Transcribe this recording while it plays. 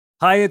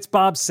Hi, it's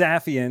Bob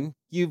Safian.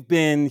 You've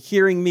been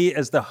hearing me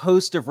as the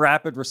host of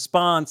Rapid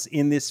Response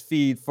in this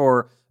feed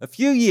for a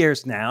few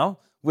years now,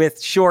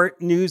 with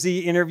short,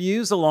 newsy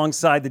interviews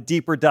alongside the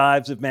deeper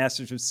dives of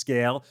Masters of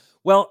Scale.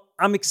 Well,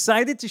 I'm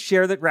excited to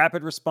share that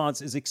Rapid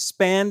Response is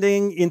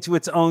expanding into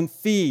its own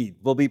feed.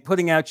 We'll be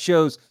putting out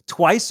shows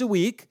twice a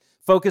week,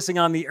 focusing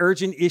on the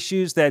urgent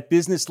issues that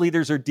business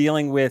leaders are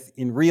dealing with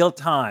in real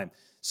time.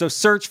 So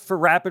search for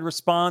Rapid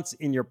Response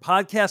in your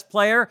podcast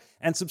player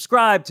and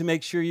subscribe to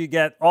make sure you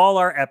get all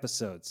our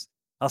episodes.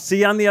 I'll see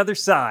you on the other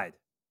side.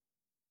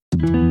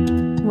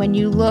 When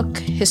you look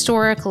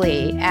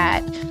historically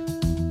at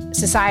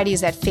societies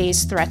that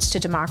face threats to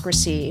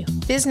democracy,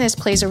 business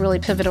plays a really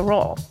pivotal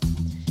role.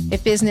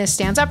 If business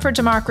stands up for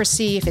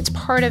democracy, if it's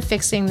part of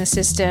fixing the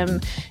system,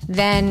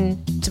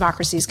 then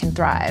democracies can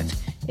thrive.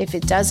 If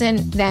it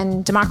doesn't,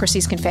 then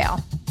democracies can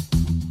fail.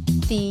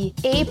 The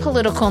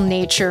apolitical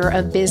nature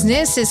of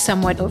business is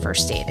somewhat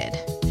overstated.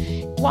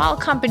 While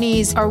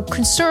companies are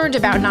concerned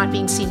about not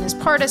being seen as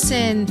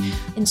partisan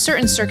in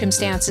certain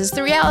circumstances,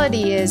 the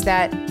reality is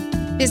that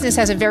business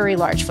has a very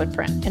large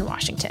footprint in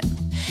Washington.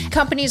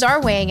 Companies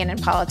are weighing in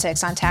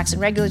politics on tax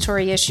and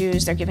regulatory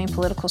issues. They're giving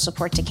political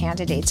support to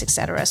candidates, et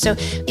cetera. So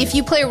if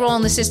you play a role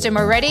in the system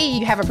already,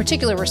 you have a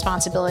particular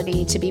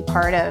responsibility to be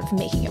part of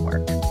making it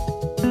work.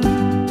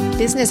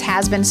 Business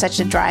has been such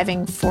a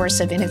driving force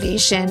of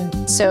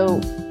innovation.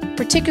 So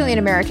particularly in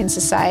American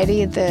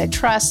society, the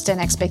trust and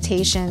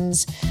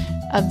expectations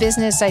of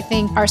business, I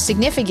think, are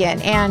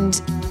significant,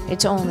 and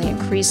it's only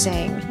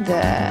increasing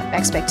the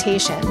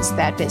expectations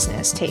that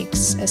business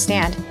takes a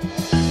stand.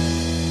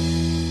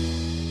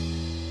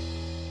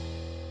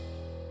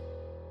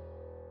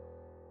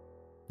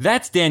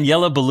 That's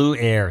Daniela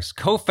Boulou-Ayres,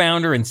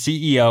 co-founder and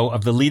CEO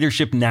of the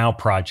Leadership Now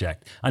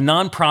Project, a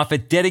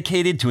nonprofit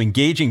dedicated to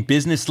engaging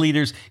business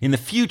leaders in the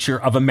future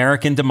of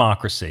American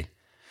democracy.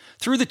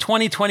 Through the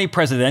 2020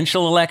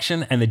 presidential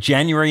election and the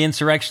January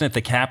insurrection at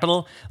the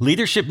Capitol,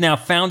 Leadership Now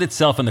found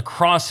itself in the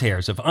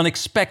crosshairs of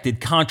unexpected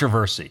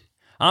controversy.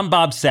 I'm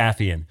Bob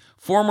Safian,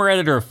 former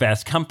editor of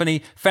Fast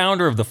Company,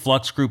 founder of the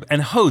Flux Group,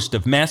 and host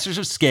of Masters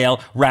of Scale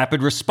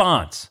Rapid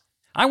Response.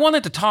 I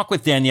wanted to talk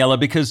with Daniela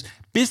because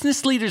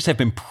business leaders have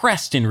been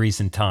pressed in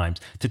recent times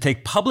to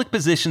take public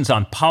positions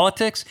on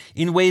politics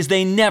in ways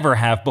they never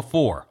have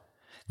before.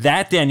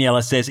 That,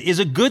 Daniela says, is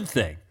a good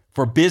thing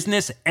for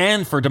business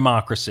and for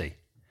democracy.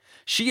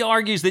 She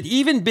argues that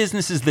even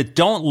businesses that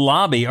don't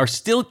lobby are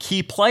still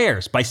key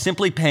players. By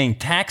simply paying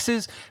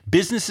taxes,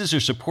 businesses are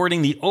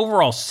supporting the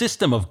overall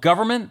system of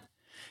government.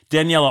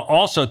 Daniela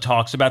also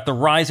talks about the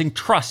rising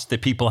trust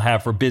that people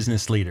have for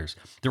business leaders,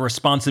 the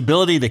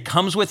responsibility that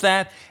comes with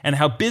that, and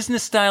how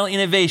business-style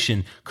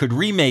innovation could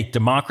remake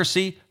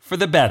democracy for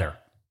the better.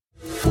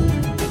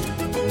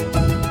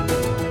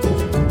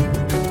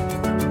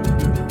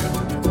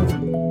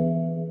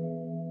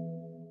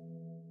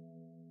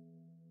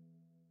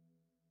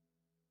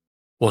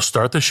 We'll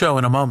start the show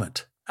in a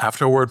moment,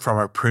 after a word from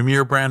our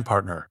premier brand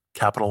partner,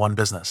 Capital One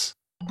Business.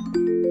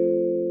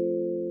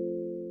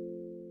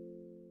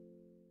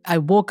 I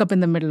woke up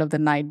in the middle of the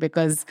night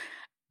because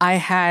I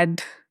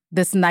had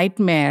this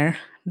nightmare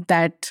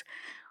that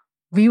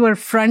we were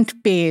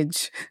front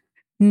page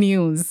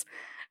news,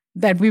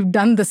 that we've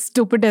done the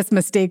stupidest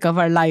mistake of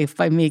our life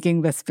by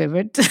making this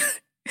pivot.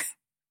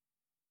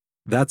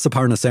 That's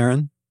Aparna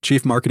Saran,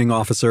 Chief Marketing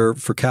Officer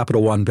for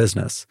Capital One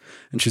Business,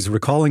 and she's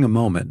recalling a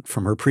moment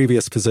from her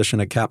previous position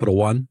at Capital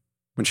One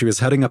when she was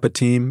heading up a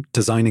team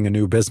designing a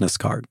new business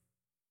card.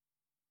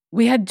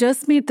 We had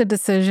just made the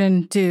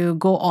decision to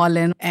go all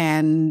in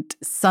and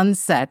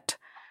sunset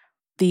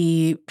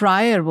the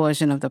prior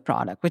version of the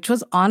product, which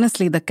was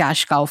honestly the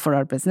cash cow for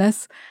our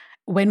business.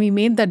 When we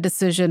made that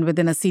decision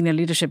within a senior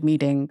leadership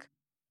meeting,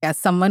 as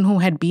someone who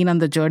had been on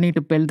the journey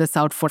to build this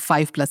out for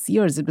 5+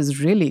 years, it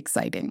was really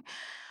exciting.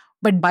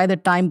 But by the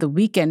time the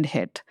weekend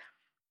hit,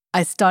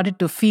 I started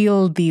to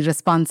feel the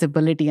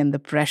responsibility and the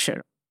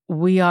pressure.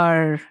 We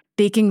are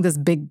taking this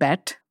big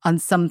bet on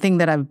something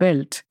that I've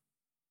built.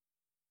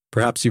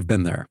 Perhaps you've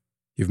been there.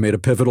 You've made a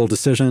pivotal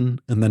decision,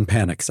 and then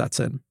panic sets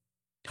in.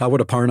 How would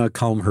Aparna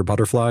calm her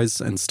butterflies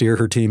and steer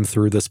her team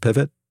through this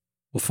pivot?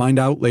 We'll find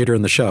out later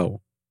in the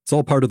show. It's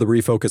all part of the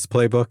Refocus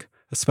Playbook,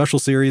 a special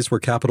series where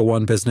Capital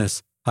One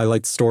Business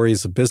highlights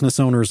stories of business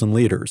owners and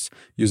leaders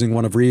using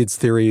one of Reid's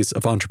theories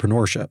of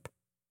entrepreneurship.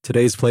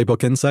 Today's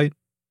Playbook Insight: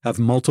 have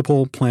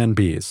multiple Plan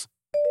Bs.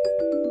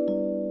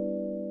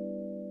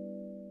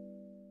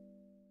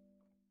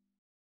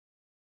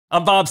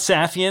 I'm Bob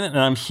Safian, and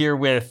I'm here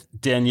with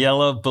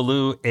Daniela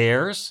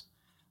Boulou-Ayres,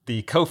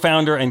 the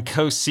co-founder and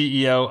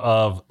co-CEO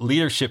of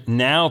Leadership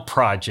Now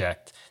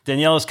Project.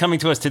 Daniela is coming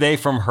to us today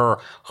from her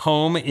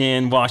home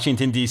in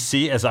Washington,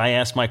 D.C., as I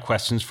ask my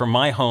questions from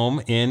my home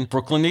in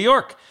Brooklyn, New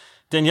York.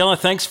 Daniela,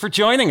 thanks for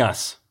joining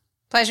us.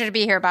 Pleasure to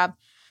be here, Bob.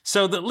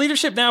 So the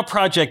Leadership Now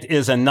Project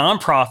is a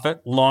nonprofit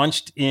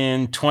launched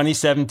in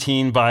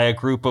 2017 by a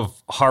group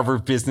of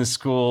Harvard Business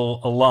School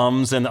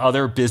alums and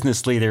other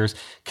business leaders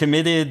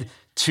committed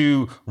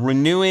to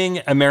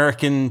renewing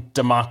American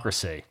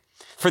democracy.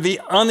 For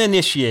the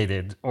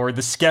uninitiated or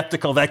the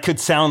skeptical, that could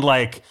sound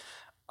like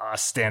a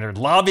standard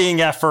lobbying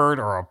effort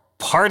or a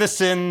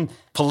partisan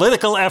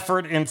political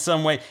effort in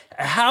some way.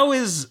 How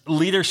is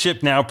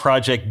Leadership Now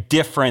Project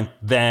different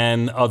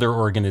than other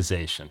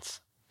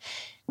organizations?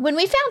 When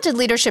we founded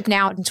Leadership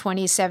Now in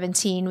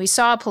 2017, we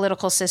saw a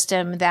political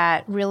system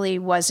that really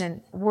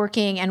wasn't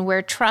working and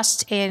where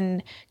trust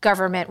in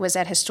government was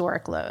at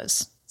historic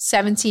lows.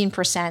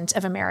 17%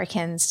 of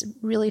Americans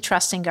really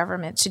trusting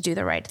government to do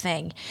the right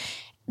thing.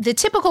 The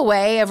typical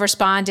way of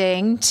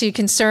responding to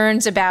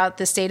concerns about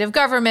the state of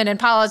government and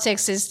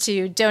politics is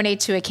to donate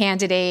to a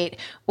candidate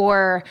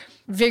or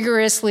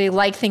vigorously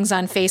like things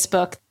on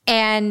Facebook.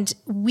 And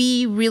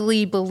we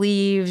really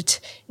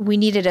believed we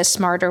needed a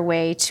smarter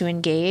way to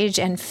engage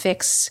and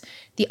fix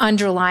the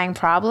underlying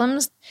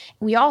problems.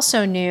 We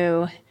also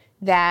knew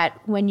that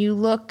when you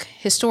look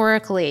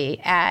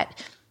historically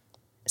at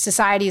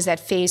societies that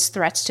face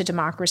threats to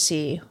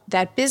democracy,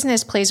 that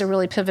business plays a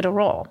really pivotal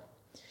role.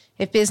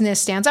 If business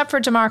stands up for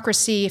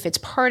democracy, if it's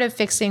part of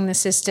fixing the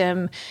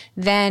system,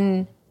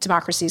 then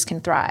democracies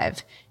can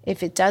thrive.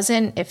 If it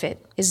doesn't, if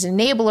it is an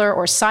enabler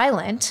or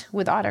silent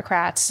with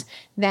autocrats,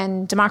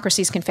 then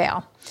democracies can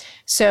fail.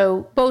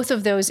 So both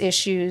of those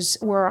issues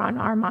were on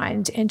our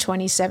mind in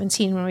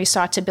 2017 when we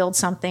sought to build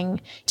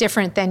something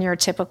different than your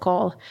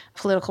typical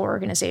political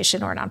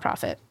organization or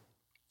nonprofit.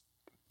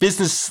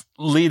 Business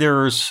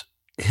leaders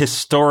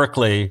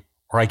historically,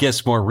 or I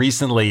guess more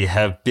recently,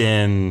 have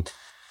been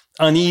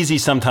uneasy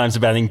sometimes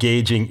about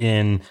engaging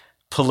in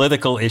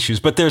political issues,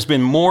 but there's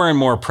been more and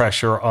more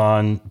pressure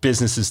on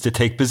businesses to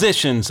take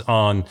positions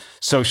on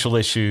social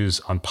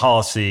issues, on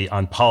policy,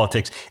 on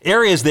politics,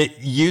 areas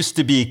that used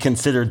to be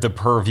considered the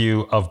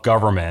purview of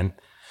government.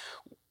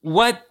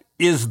 What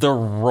is the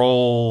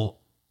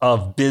role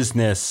of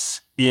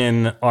business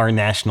in our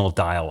national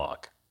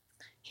dialogue?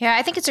 Yeah,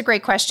 I think it's a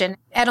great question.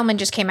 Edelman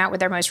just came out with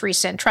their most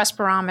recent trust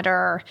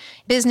barometer.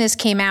 Business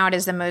came out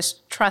as the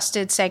most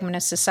trusted segment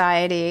of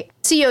society.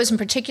 CEOs in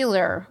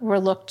particular were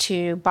looked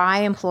to by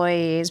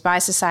employees, by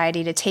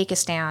society to take a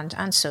stand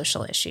on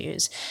social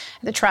issues.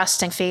 The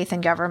trust and faith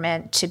in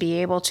government to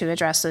be able to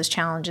address those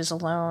challenges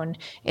alone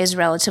is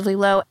relatively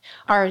low.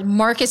 Our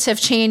markets have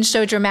changed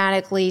so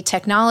dramatically.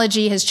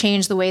 Technology has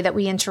changed the way that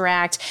we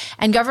interact,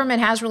 and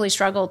government has really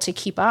struggled to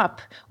keep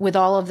up with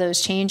all of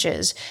those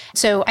changes.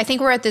 So I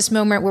think we're at this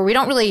moment where we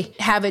don't really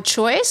have a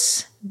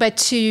choice, but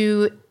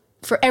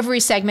for every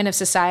segment of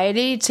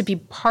society to be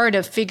part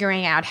of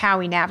figuring out how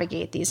we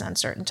navigate these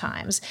uncertain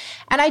times.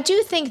 And I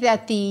do think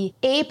that the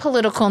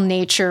apolitical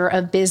nature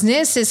of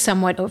business is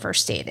somewhat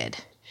overstated,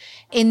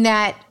 in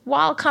that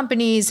while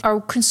companies are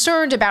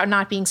concerned about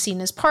not being seen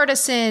as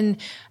partisan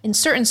in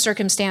certain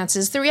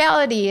circumstances, the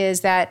reality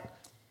is that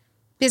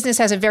business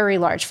has a very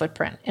large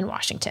footprint in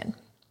Washington.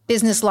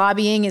 Business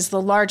lobbying is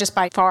the largest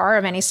by far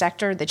of any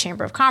sector, the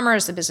Chamber of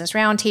Commerce, the Business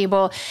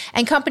Roundtable,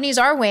 and companies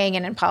are weighing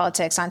in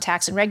politics on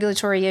tax and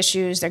regulatory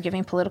issues. They're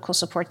giving political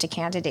support to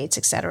candidates,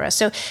 et cetera.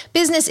 So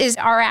business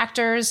are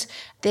actors.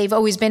 They've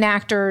always been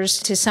actors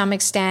to some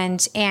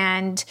extent.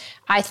 And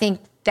I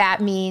think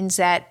that means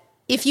that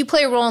if you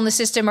play a role in the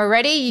system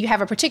already, you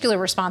have a particular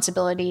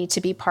responsibility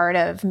to be part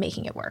of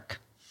making it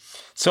work.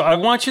 So I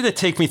want you to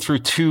take me through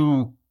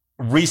two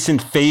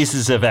recent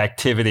phases of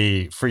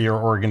activity for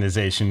your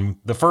organization.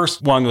 The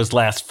first one was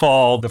last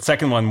fall, the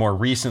second one more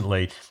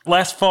recently.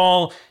 Last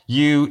fall,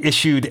 you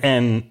issued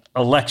an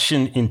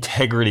election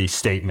integrity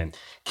statement.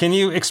 Can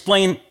you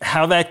explain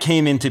how that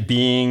came into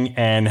being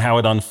and how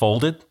it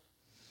unfolded?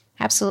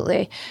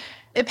 Absolutely.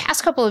 The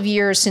past couple of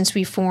years since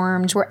we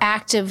formed, we're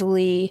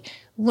actively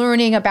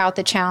learning about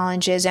the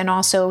challenges and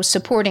also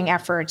supporting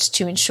efforts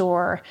to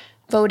ensure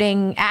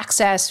voting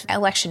access,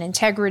 election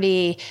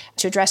integrity,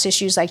 to address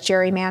issues like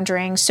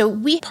gerrymandering. So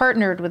we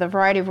partnered with a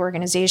variety of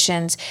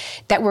organizations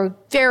that were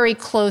very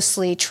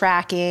closely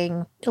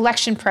tracking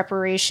election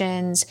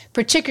preparations,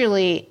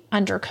 particularly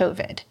under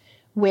COVID,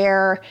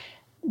 where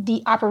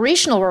the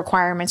operational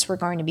requirements were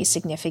going to be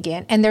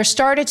significant. And there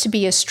started to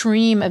be a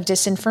stream of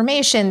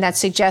disinformation that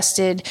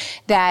suggested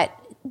that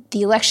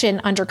the election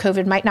under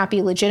COVID might not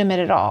be legitimate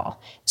at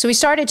all. So we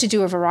started to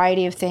do a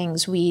variety of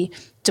things. We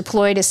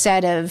deployed a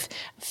set of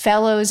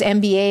fellows,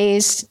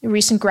 MBAs,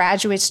 recent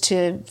graduates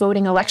to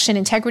voting election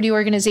integrity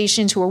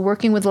organizations who are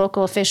working with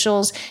local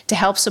officials to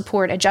help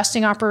support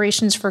adjusting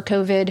operations for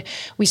COVID.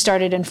 We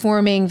started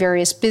informing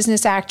various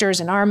business actors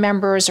and our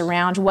members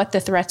around what the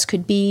threats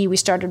could be. We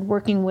started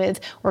working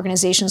with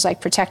organizations like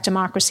Protect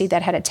Democracy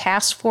that had a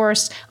task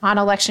force on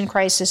election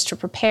crisis to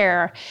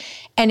prepare.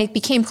 And it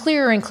became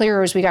clearer and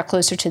clearer as we got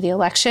closer to the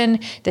election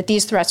that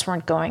these threats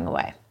weren't going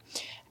away.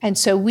 And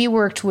so we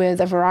worked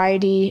with a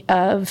variety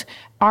of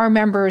our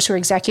members who are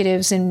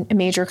executives in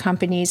major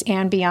companies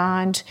and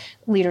beyond.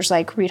 Leaders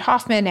like Reid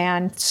Hoffman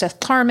and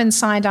Seth Klarman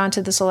signed on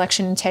to this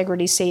election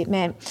integrity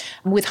statement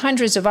with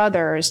hundreds of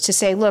others to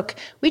say, look,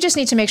 we just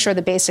need to make sure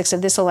the basics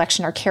of this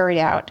election are carried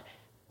out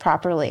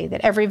properly,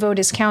 that every vote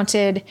is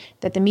counted,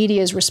 that the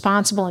media is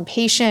responsible and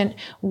patient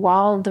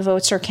while the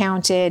votes are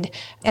counted,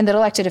 and that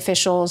elected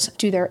officials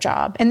do their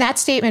job. And that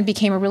statement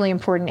became a really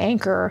important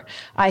anchor,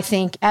 I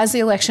think, as the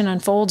election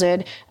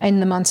unfolded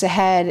in the months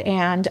ahead,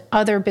 and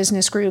other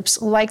business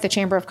groups like the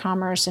Chamber of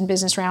Commerce and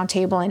Business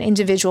Roundtable and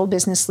individual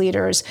business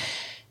leaders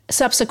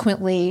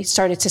subsequently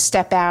started to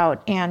step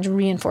out and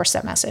reinforce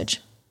that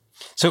message.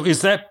 So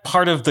is that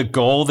part of the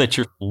goal, that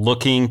you're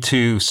looking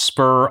to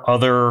spur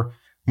other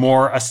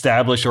more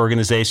established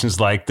organizations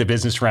like the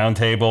Business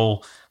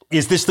Roundtable?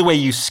 Is this the way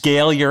you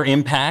scale your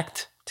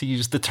impact, to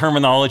use the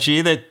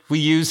terminology that we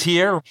use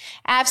here?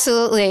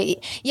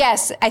 Absolutely.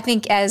 Yes. I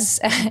think as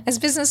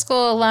business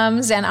school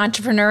alums and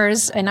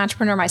entrepreneurs, an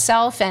entrepreneur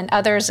myself and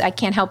others, I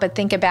can't help but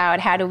think about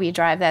how do we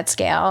drive that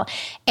scale?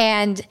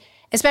 And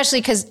especially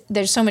because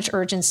there's so much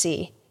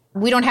urgency.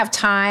 We don't have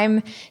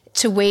time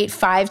to wait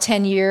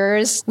 5-10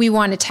 years. We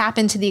want to tap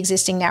into the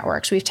existing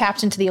networks. We've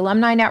tapped into the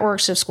alumni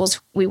networks of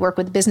schools. We work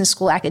with business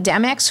school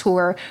academics who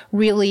are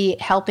really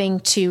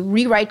helping to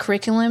rewrite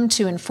curriculum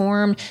to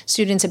inform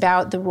students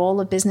about the role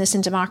of business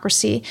in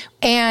democracy.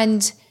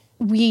 And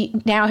we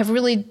now have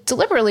really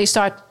deliberately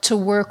sought to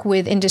work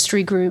with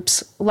industry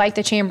groups like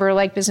the Chamber,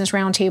 like Business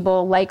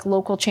Roundtable, like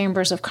local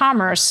chambers of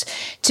commerce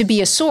to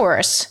be a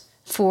source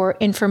for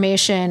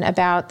information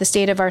about the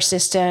state of our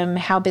system,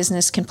 how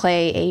business can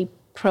play a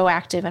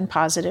proactive and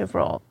positive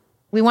role.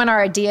 We want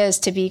our ideas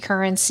to be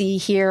currency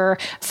here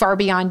far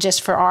beyond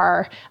just for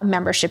our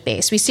membership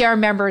base. We see our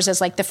members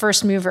as like the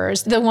first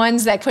movers, the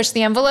ones that push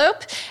the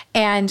envelope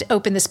and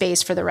open the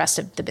space for the rest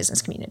of the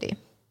business community.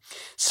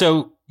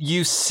 So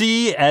you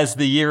see, as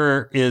the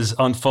year is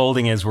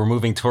unfolding, as we're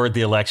moving toward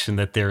the election,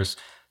 that there's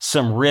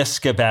some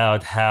risk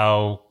about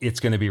how it's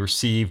going to be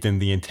received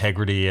and the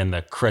integrity and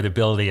the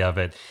credibility of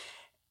it.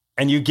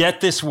 And you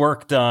get this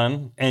work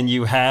done and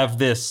you have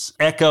this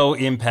echo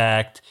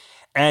impact,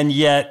 and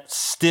yet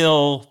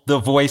still the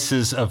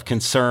voices of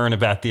concern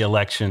about the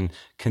election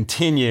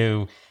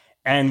continue.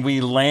 And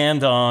we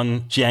land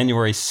on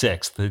January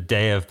 6th, the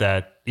day of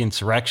that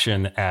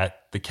insurrection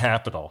at the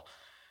Capitol.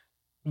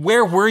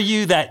 Where were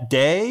you that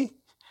day?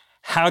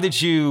 How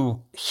did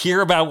you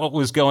hear about what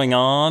was going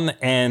on?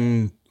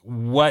 And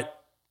what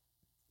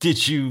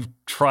did you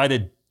try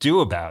to do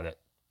about it?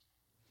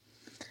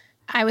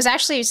 I was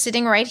actually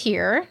sitting right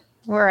here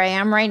where I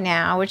am right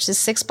now, which is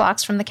 6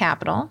 blocks from the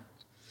Capitol.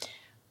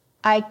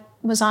 I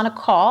was on a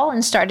call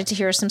and started to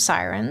hear some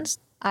sirens.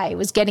 I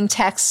was getting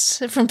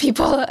texts from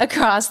people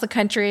across the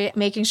country,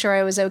 making sure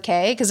I was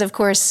okay, because of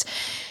course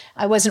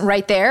I wasn't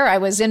right there. I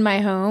was in my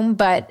home,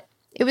 but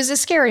it was a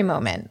scary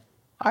moment.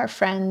 Our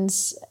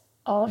friends,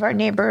 all of our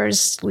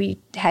neighbors,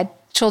 we had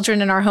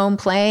children in our home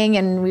playing,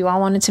 and we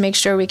all wanted to make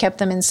sure we kept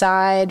them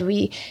inside.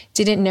 We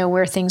didn't know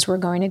where things were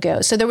going to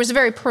go. So there was a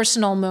very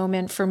personal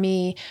moment for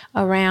me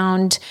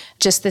around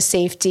just the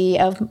safety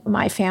of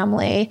my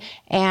family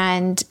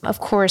and, of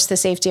course, the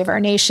safety of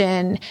our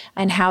nation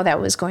and how that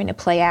was going to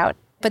play out.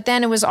 But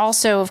then it was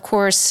also, of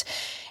course,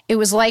 it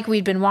was like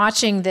we'd been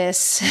watching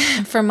this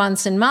for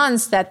months and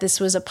months, that this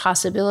was a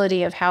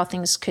possibility of how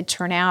things could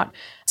turn out.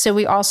 So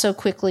we also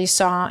quickly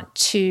sought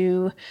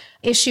to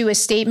issue a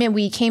statement.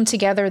 We came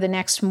together the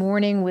next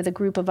morning with a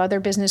group of other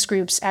business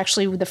groups.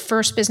 Actually, the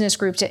first business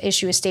group to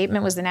issue a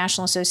statement was the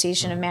National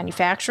Association of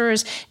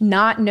Manufacturers,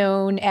 not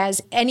known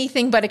as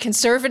anything but a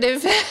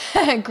conservative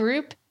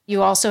group.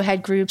 You also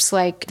had groups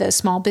like the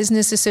small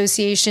business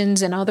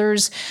associations and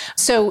others.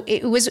 So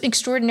it was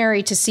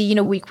extraordinary to see,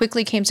 we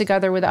quickly came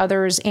together with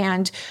others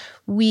and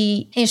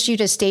we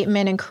issued a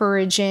statement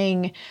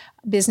encouraging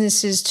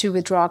businesses to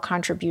withdraw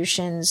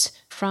contributions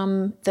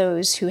from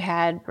those who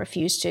had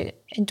refused to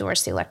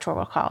endorse the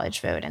Electoral College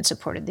vote and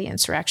supported the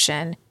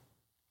insurrection.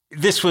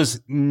 This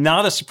was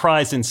not a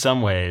surprise in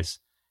some ways.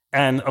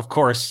 And of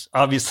course,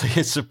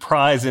 obviously a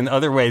surprise in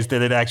other ways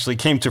that it actually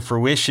came to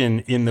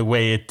fruition in the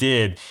way it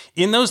did.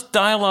 In those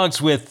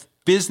dialogues with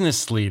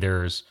business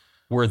leaders,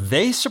 were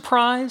they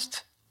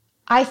surprised?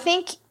 I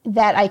think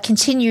that I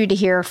continue to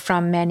hear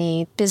from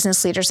many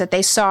business leaders that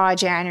they saw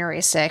January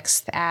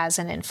 6th as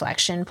an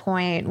inflection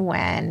point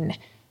when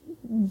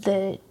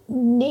the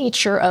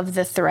nature of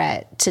the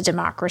threat to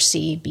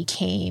democracy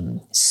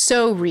became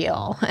so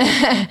real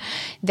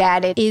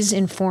that it is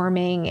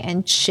informing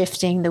and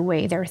shifting the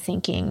way they're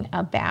thinking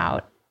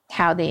about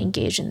how they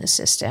engage in the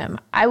system.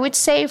 I would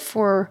say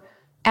for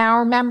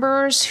our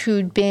members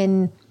who'd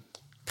been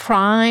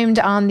primed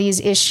on these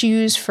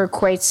issues for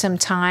quite some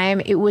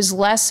time, it was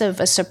less of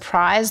a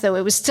surprise, though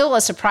it was still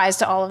a surprise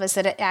to all of us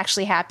that it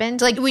actually happened.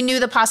 Like, we knew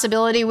the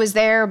possibility was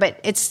there, but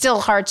it's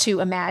still hard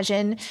to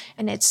imagine,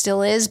 and it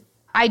still is.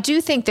 I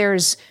do think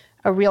there's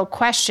a real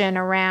question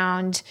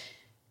around,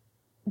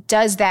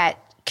 does that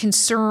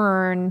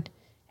concern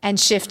and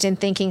shift in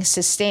thinking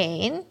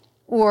sustain,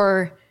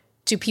 or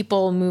do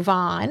people move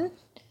on?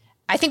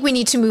 I think we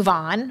need to move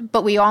on,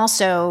 but we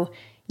also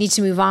need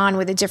to move on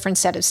with a different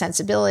set of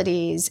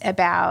sensibilities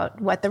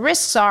about what the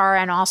risks are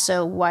and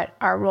also what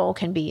our role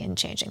can be in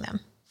changing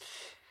them.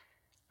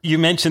 You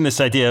mentioned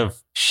this idea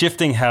of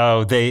shifting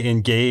how they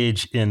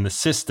engage in the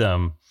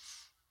system.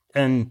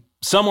 And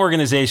some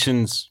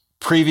organizations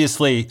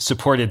previously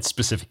supported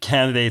specific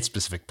candidates,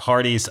 specific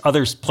parties.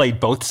 Others played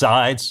both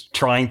sides,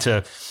 trying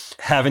to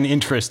have an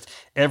interest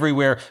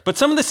everywhere. But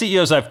some of the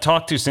CEOs I've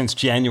talked to since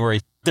January,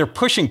 they're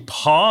pushing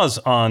pause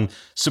on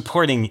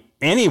supporting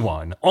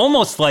anyone,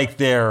 almost like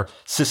they're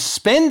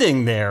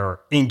suspending their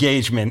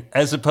engagement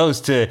as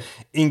opposed to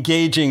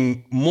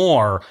engaging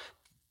more.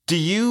 Do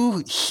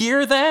you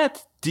hear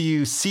that? Do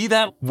you see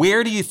that?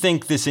 Where do you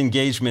think this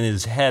engagement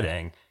is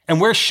heading? And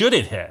where should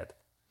it head?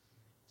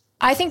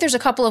 I think there's a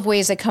couple of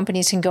ways that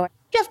companies can go.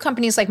 You have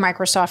companies like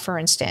Microsoft, for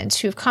instance,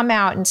 who've come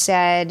out and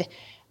said,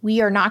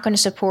 we are not going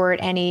to support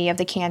any of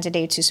the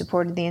candidates who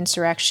supported the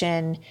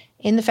insurrection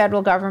in the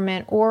federal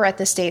government or at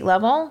the state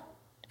level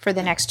for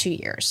the next 2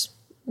 years.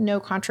 No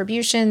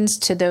contributions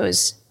to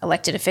those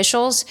elected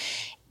officials.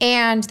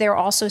 And they're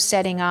also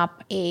setting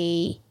up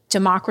a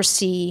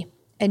democracy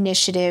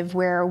initiative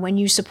where when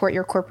you support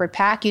your corporate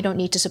PAC, you don't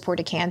need to support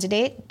a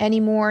candidate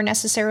anymore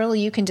necessarily.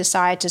 You can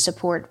decide to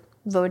support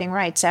voting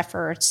rights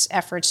efforts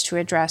to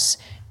address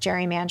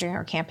gerrymandering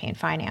or campaign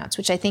finance,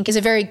 which I think is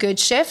a very good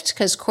shift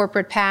because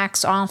corporate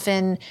PACs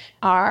often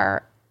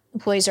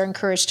employees are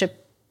encouraged to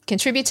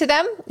contribute to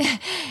them.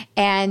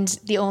 And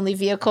the only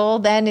vehicle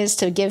then is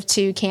to give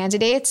to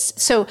candidates.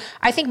 So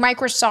I think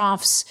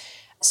Microsoft's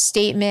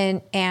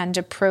statement and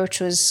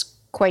approach was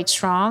quite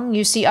strong.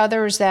 You see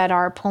others that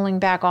are pulling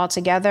back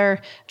altogether.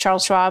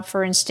 Charles Schwab,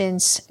 for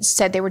instance,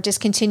 said they were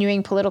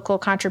discontinuing political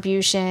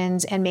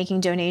contributions and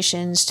making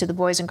donations to the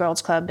Boys and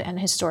Girls Club and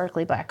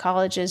historically Black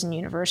colleges and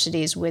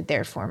universities with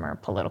their former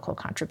political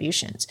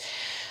contributions.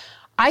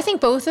 I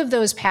think both of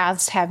those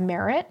paths have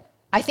merit.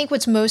 I think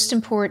what's most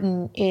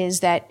important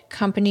is that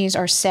companies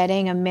are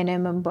setting a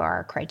minimum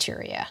bar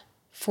criteria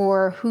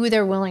for who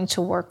they're willing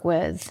to work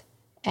with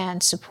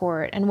and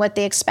support and what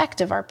they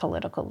expect of our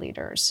political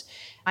leaders.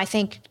 I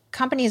think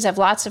companies have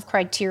lots of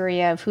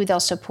criteria of who they'll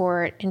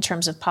support in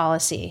terms of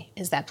policy.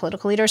 Is that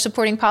political leader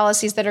supporting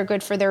policies that are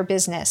good for their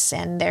business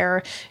and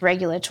their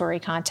regulatory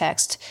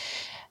context?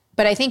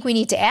 But I think we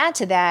need to add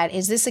to that,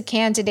 is this a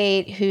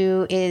candidate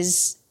who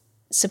is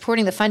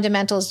supporting the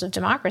fundamentals of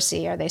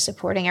democracy? Are they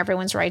supporting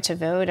everyone's right to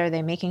vote? Are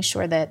they making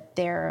sure that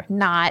they're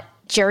not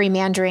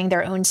gerrymandering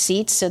their own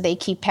seats so they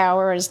keep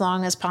power as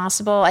long as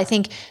possible? I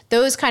think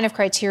those kind of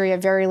criteria are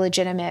very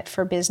legitimate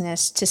for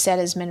business to set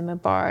as minimum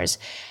bars.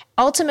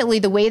 Ultimately,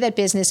 the way that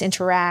business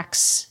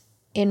interacts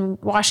in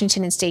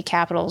Washington and state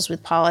capitals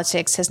with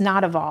politics has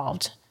not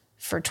evolved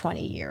for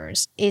 20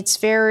 years. It's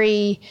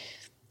very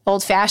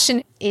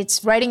old-fashioned.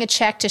 It's writing a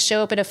check to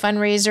show up at a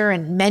fundraiser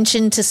and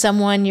mention to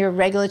someone your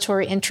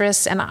regulatory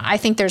interests. And I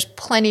think there's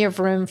plenty of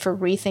room for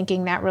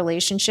rethinking that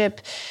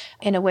relationship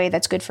in a way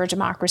that's good for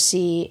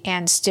democracy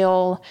and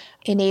still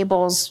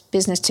enables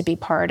business to be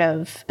part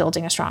of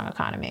building a strong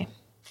economy.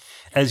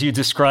 As you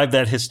describe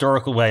that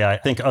historical way, I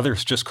think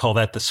others just call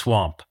that the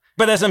swamp.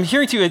 But as I'm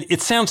hearing to you,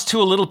 it sounds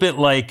too a little bit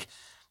like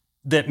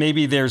that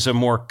maybe there's a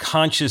more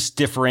conscious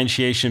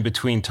differentiation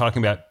between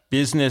talking about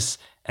business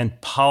and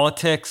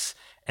politics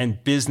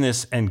and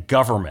business and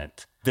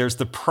government. There's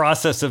the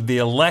process of the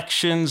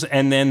elections,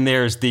 and then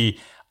there's the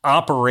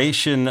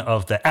operation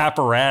of the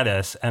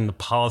apparatus and the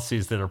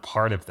policies that are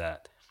part of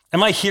that.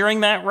 Am I hearing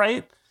that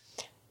right?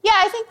 Yeah,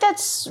 I think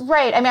that's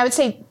right. I mean, I would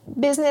say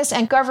business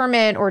and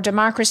government or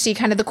democracy,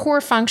 kind of the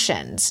core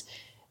functions.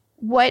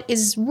 What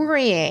is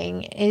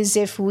worrying is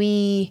if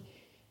we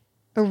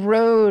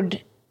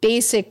erode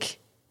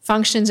basic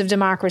functions of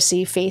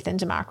democracy, faith in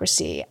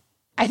democracy.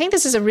 I think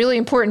this is a really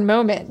important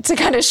moment to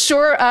kind of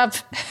shore up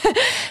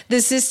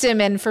the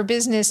system and for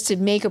business to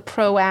make a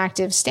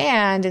proactive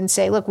stand and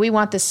say, look, we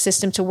want this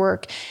system to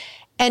work.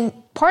 And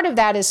part of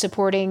that is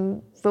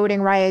supporting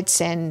voting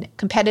rights and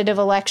competitive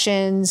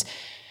elections.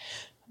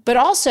 But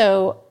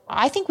also,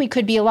 I think we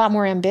could be a lot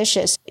more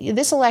ambitious.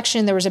 This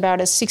election, there was about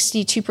a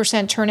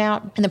 62%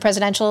 turnout in the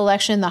presidential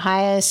election, the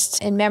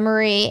highest in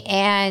memory,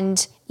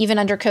 and even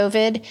under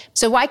COVID.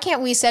 So why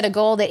can't we set a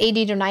goal that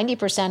 80 to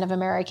 90% of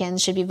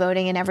Americans should be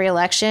voting in every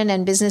election,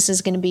 and business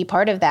is going to be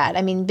part of that?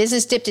 I mean,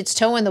 business dipped its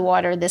toe in the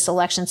water this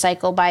election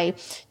cycle by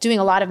doing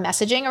a lot of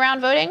messaging around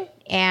voting.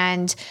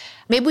 And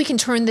maybe we can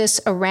turn this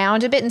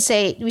around a bit and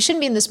say, we shouldn't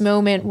be in this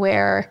moment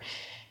where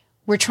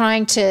we're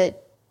trying to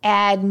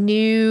add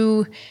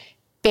new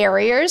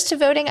barriers to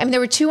voting. I mean, there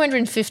were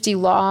 250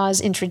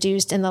 laws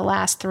introduced in the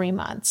last 3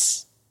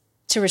 months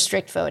to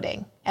restrict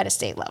voting at a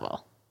state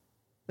level,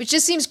 which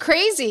just seems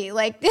crazy.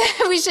 Like,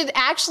 we should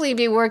actually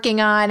be working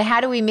on how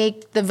do we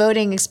make the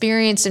voting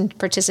experience and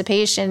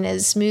participation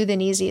as smooth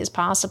and easy as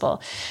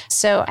possible.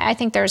 So I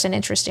think there's an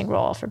interesting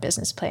role for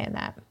business to play in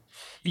that.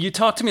 You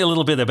talked to me a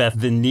little bit about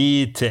the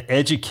need to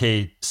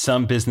educate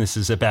some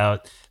businesses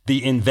about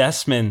the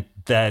investment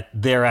that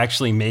they're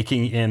actually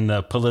making in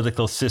the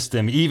political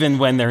system, even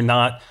when they're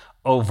not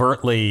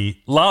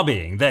overtly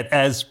lobbying, that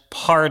as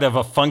part of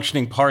a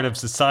functioning part of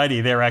society,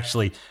 they're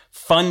actually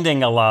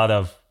funding a lot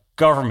of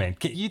government.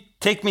 Can you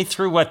take me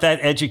through what that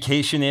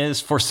education is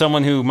for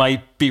someone who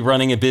might be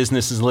running a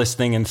business, is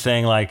listening and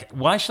saying, like,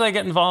 why should I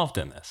get involved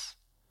in this?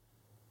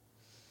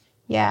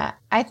 Yeah,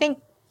 I think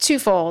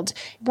twofold.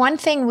 One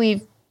thing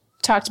we've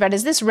talked about,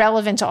 is this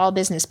relevant to all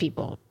business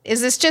people? Is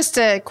this just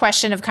a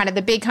question of kind of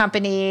the big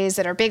companies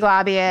that are big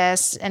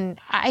lobbyists? And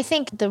I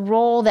think the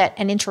role that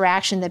an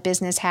interaction that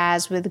business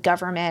has with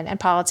government and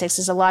politics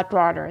is a lot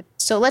broader.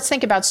 So let's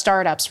think about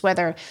startups,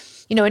 whether,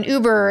 an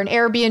Uber, an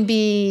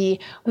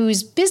Airbnb,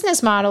 whose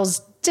business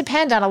models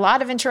depend on a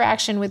lot of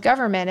interaction with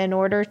government in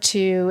order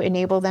to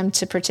enable them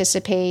to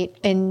participate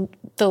in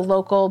the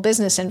local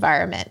business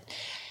environment.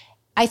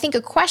 I think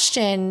a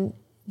question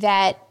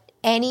that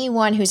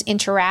anyone who's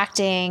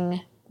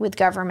interacting with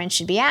government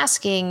should be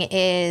asking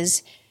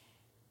is,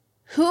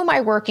 who am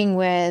I working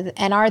with,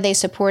 and are they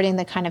supporting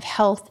the kind of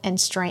health and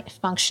strength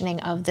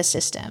functioning of the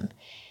system?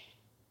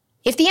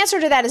 If the answer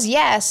to that is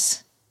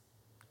yes,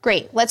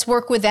 great, let's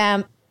work with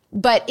them.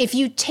 But if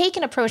you take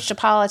an approach to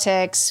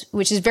politics,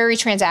 which is very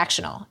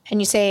transactional,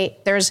 and you say,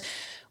 there's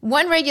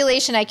one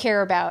regulation I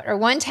care about or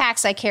one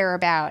tax I care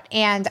about,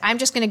 and I'm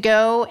just going to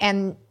go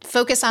and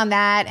focus on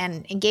that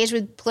and engage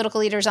with political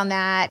leaders on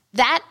that,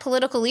 that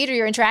political leader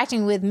you're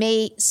interacting with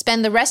may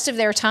spend the rest of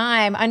their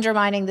time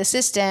undermining the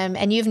system,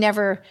 and you've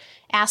never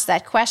asked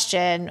that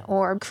question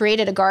or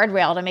created a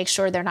guardrail to make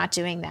sure they're not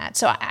doing that.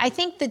 So I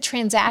think the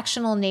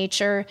transactional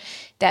nature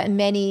that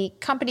many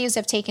companies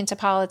have taken to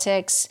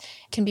politics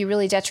can be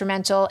really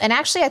detrimental. And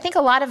actually, I think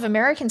a lot of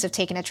Americans have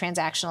taken a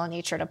transactional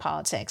nature to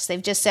politics.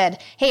 They've just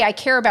said, hey, I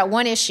care about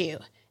one issue,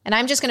 and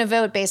I'm just going to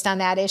vote based on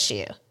that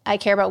issue. I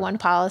care about one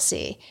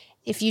policy.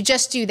 If you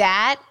just do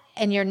that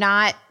and you're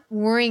not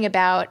worrying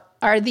about,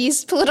 are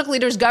these political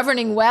leaders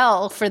governing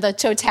well for the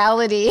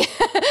totality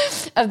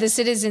of the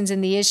citizens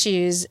and the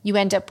issues, you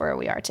end up where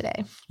we are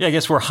today. Yeah, I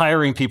guess we're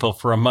hiring people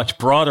for a much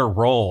broader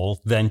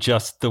role than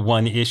just the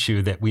one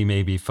issue that we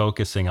may be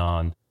focusing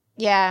on.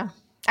 Yeah,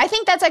 I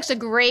think that's actually a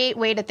great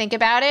way to think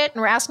about it.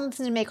 And we're asking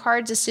them to make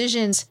hard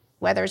decisions,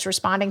 whether it's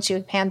responding to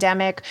a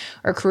pandemic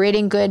or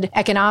creating good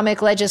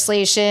economic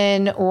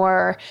legislation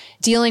or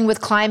dealing with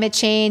climate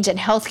change and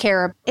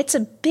healthcare. It's a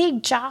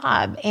big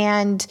job.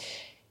 And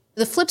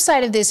the flip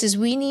side of this is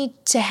we need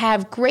to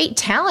have great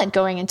talent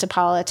going into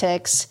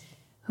politics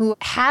who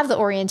have the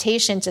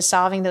orientation to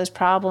solving those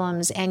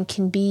problems and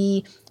can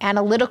be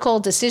analytical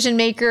decision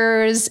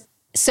makers.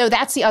 So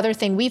that's the other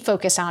thing we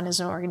focus on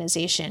as an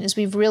organization, is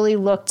we've really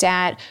looked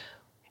at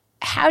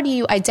how do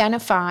you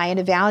identify and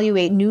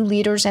evaluate new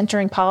leaders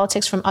entering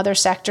politics from other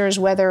sectors,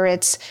 whether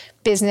it's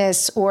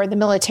business or the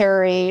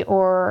military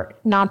or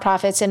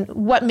nonprofits, and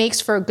what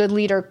makes for a good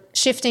leader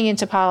shifting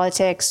into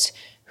politics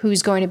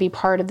who's going to be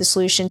part of the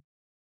solution.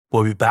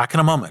 We'll be back in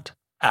a moment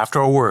after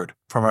a word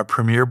from our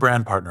premier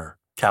brand partner,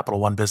 Capital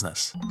One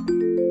Business.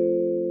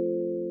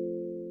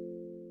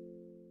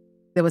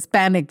 There was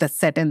panic that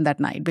set in that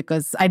night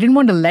because I didn't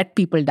want to let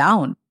people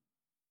down.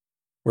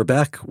 We're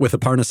back with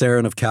Aparna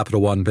Saran of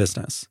Capital One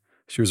Business.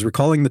 She was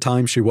recalling the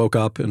time she woke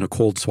up in a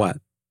cold sweat,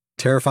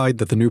 terrified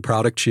that the new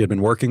product she had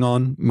been working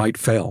on might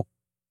fail.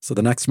 So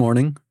the next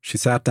morning, she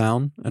sat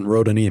down and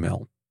wrote an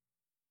email.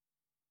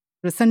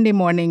 It was Sunday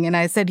morning, and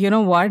I said, you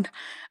know what?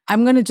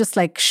 I'm going to just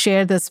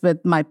share this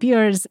with my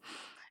peers. It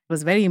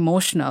was very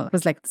emotional. It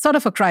was sort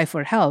of a cry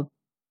for help.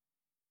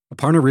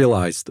 Aparna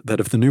realized that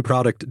if the new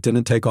product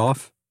didn't take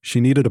off,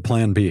 she needed a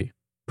plan B,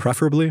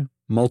 preferably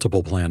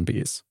multiple plan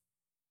Bs.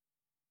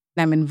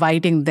 I'm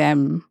inviting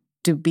them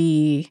to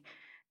be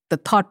the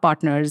thought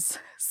partners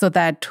so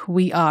that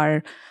we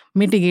are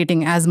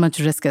mitigating as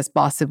much risk as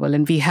possible,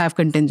 and we have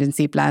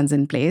contingency plans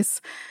in place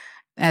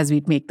as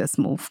we make this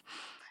move.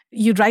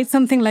 You write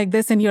something like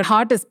this and your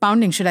heart is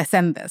pounding, should I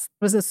send this?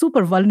 It was a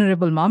super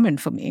vulnerable moment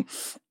for me.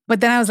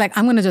 But then I was like,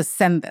 I'm going to just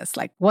send this.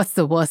 What's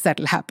the worst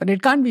that'll happen?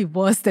 It can't be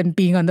worse than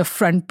being on the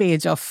front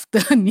page of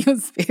the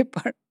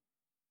newspaper.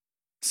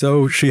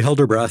 So she held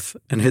her breath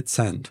and hit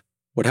send.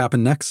 What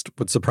happened next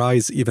would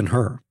surprise even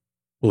her.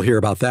 We'll hear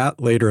about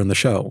that later in the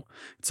show.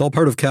 It's all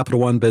part of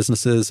Capital One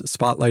Business's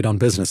Spotlight on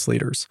Business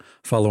Leaders,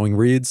 following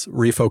Reed's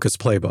Refocus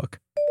Playbook.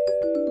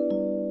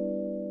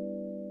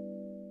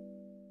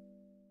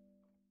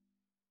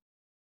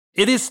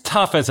 It is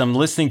tough as I'm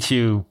listening to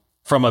you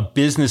from a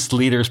business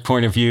leader's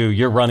point of view.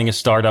 You're running a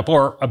startup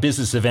or a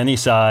business of any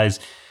size.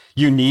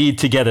 You need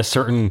to get a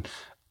certain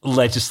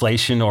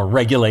legislation or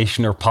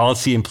regulation or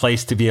policy in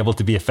place to be able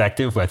to be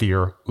effective, whether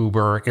you're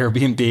Uber or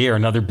Airbnb or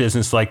another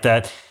business like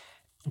that.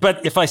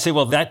 But if I say,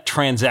 well, that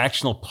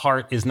transactional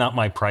part is not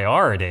my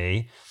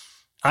priority,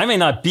 I may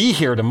not be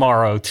here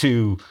tomorrow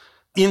to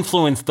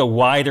influence the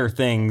wider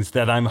things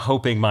that I'm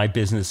hoping my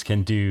business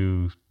can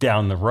do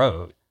down the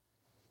road.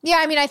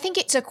 Yeah, I think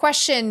it's a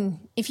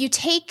question, if you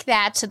take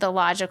that to the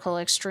logical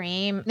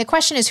extreme, the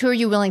question is, who are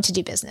you willing to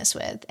do business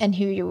with and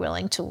who you're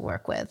willing to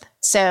work with?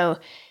 So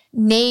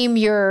name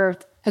your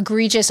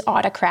egregious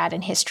autocrat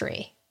in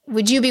history.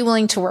 Would you be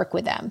willing to work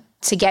with them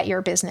to get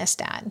your business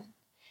done?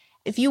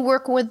 If you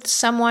work with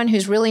someone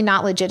who's really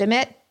not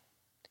legitimate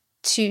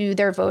to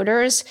their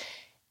voters,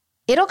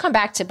 it'll come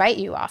back to bite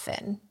you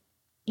often.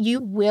 You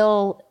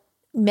will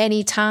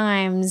many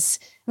times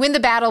win the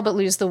battle but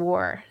lose the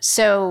war.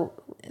 So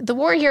the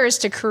war here is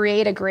to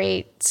create a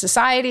great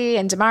society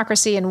and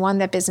democracy and one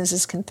that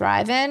businesses can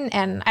thrive in.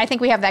 And I think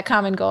we have that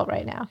common goal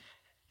right now.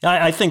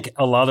 I think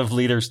a lot of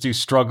leaders do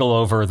struggle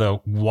over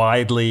the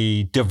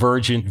widely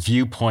divergent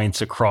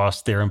viewpoints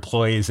across their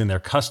employees and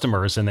their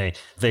customers. And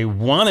they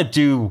want to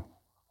do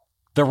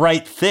the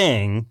right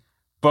thing,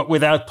 but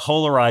without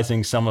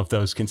polarizing some of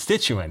those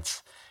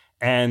constituents.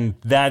 And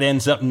that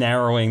ends up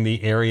narrowing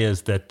the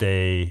areas that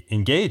they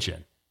engage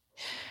in.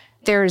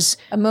 There's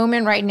a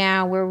moment right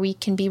now where we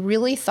can be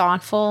really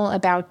thoughtful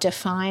about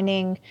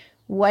defining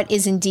what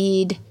is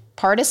indeed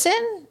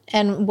partisan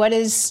and what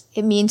does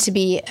it mean to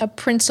be a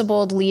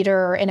principled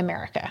leader in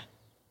America.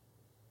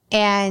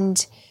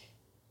 And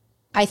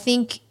I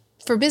think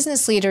for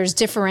business leaders,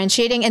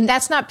 differentiating, and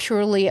that's not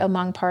purely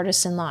among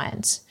partisan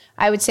lines.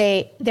 I would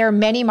say there are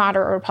many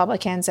moderate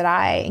Republicans that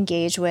I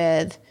engage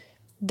with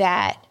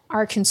that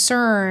are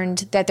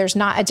concerned that there's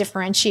not a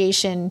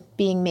differentiation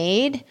being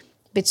made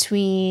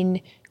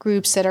between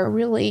groups that are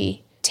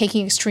really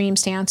taking extreme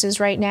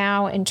stances right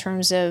now in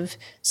terms of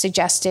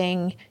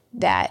suggesting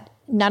that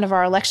none of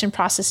our election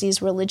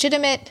processes were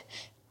legitimate,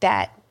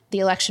 that the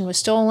election was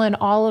stolen,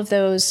 all of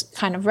those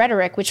kind of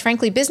rhetoric, which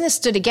frankly business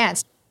stood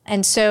against.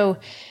 And so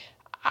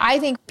I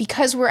think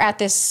because we're at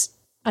this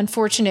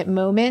unfortunate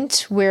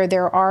moment where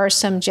there are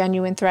some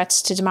genuine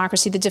threats to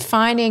democracy, the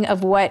defining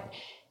of what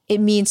it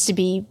means to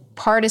be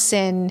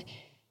partisan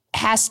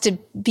has to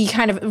be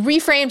kind of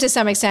reframed to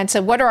some extent.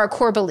 So what are our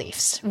core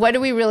beliefs? What do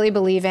we really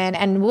believe in?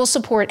 And we'll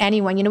support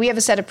anyone. We have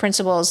a set of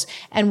principles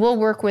and we'll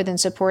work with and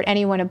support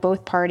anyone of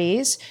both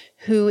parties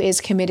who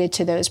is committed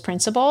to those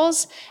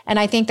principles. And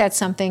I think that's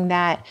something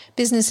that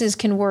businesses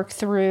can work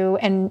through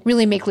and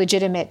really make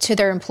legitimate to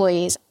their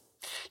employees.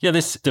 Yeah,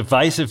 this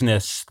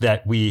divisiveness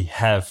that we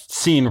have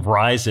seen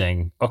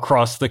rising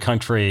across the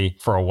country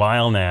for a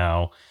while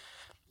now,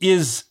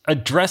 is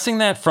addressing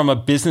that from a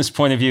business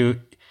point of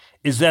view,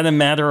 is that a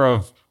matter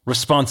of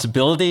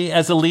responsibility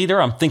as a leader?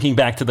 I'm thinking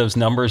back to those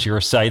numbers you were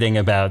citing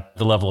about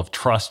the level of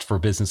trust for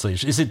business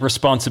leaders. Is it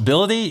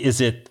responsibility? Is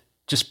it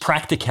just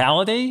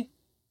practicality?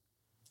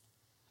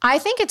 I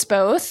think it's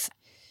both.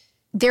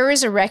 There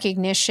is a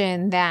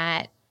recognition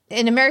that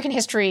in American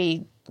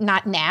history,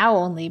 not now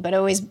only, but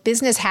always,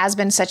 business has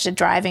been such a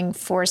driving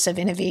force of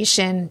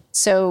innovation.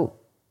 So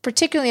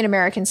particularly in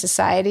American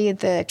society,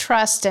 the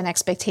trust and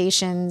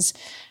expectations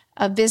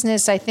of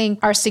business, I think,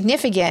 are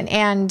significant.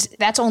 And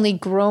that's only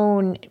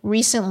grown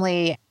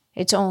recently.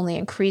 It's only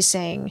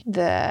increasing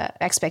the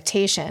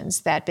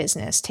expectations that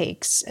business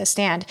takes a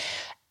stand.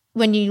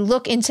 When you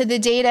look into the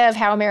data of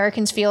how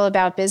Americans feel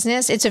about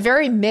business, it's a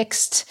very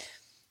mixed,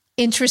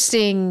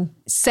 interesting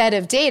set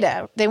of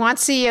data. They want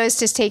CEOs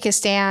to take a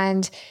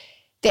stand.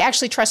 They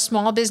actually trust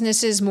small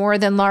businesses more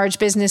than large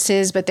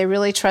businesses, but they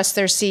really trust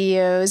their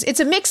CEOs. It's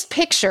a mixed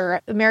picture.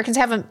 Americans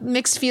have a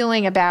mixed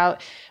feeling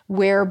about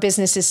where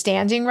business is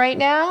standing right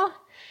now.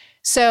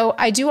 So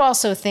I do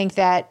also think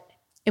that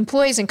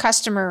employees and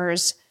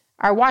customers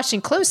are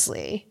watching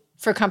closely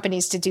for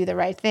companies to do the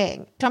right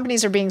thing.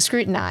 Companies are being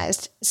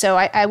scrutinized. So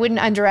I wouldn't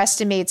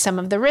underestimate some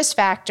of the risk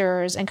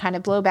factors and kind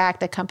of blowback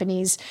that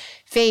companies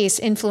face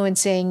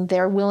influencing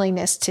their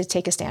willingness to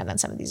take a stand on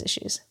some of these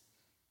issues.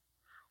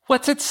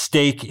 What's at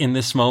stake in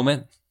this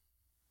moment?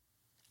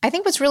 I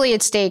think what's really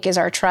at stake is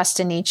our trust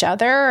in each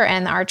other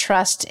and our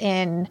trust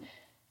in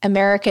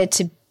America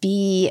to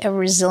be a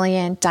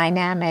resilient,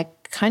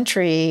 dynamic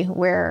country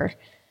where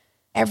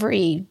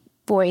every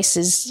voice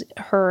is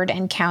heard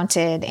and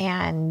counted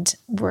and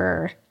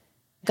we're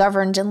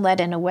governed and led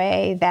in a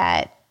way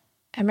that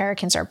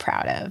Americans are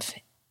proud of.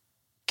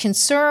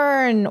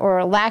 Concern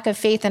or lack of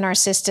faith in our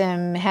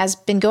system has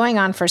been going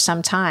on for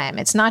some time.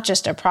 It's not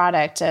just a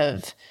product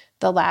of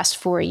the last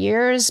 4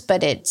 years,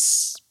 but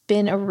it's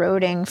been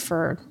eroding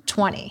for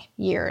 20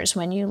 years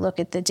when you look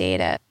at the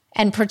data.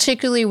 And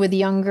particularly with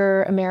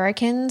younger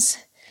Americans,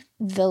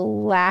 the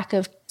lack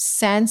of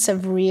sense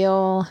of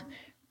real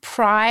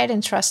pride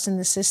and trust in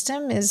the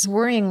system is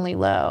worryingly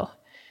low.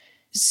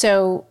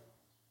 So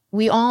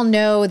we all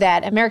know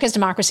that America's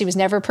democracy was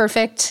never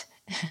perfect.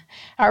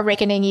 Our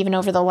reckoning, even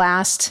over the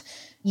last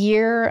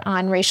year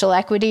on racial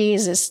equity,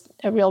 is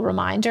a real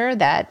reminder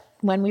that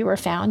when we were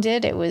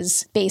founded, it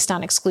was based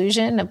on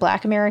exclusion of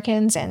Black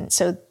Americans. And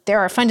so there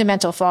are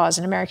fundamental flaws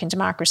in American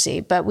democracy,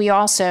 but we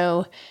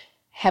also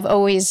have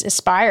always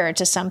aspired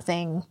to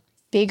something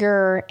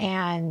bigger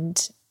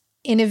and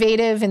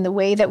innovative in the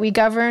way that we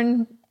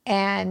govern.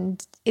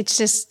 And it's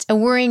just a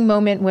worrying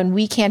moment when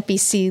we can't be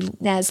seen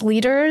as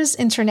leaders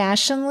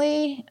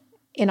internationally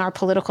in our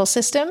political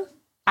system.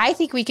 I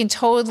think we can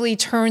totally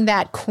turn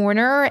that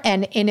corner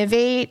and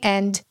innovate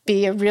and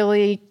be a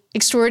really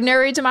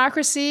extraordinary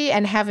democracy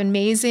and have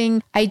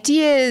amazing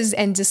ideas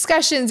and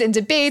discussions and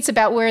debates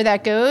about where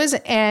that goes.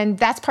 And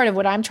that's part of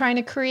what I'm trying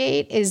to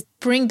create, is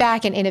bring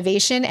back an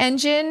innovation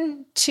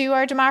engine to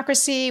our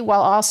democracy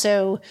while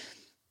also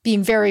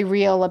being very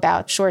real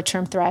about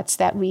short-term threats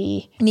that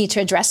we need to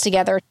address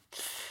together.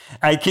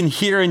 I can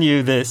hear in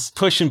you this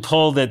push and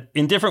pull that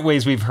in different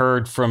ways we've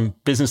heard from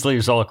business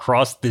leaders all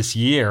across this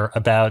year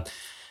about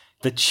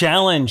the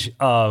challenge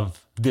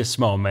of this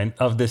moment,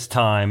 of this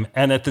time,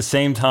 and at the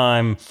same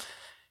time,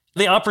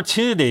 the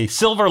opportunity,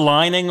 silver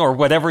lining, or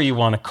whatever you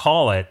want to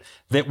call it,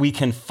 that we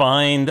can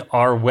find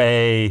our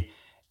way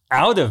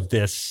out of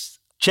this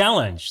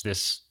challenge,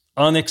 this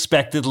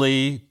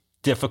unexpectedly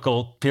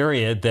difficult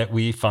period that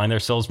we find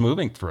ourselves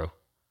moving through.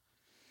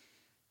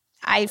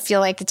 I feel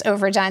like it's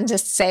overdone to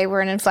say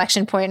we're an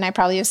inflection point, and I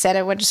probably have said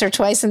it once or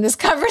twice in this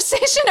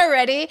conversation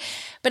already,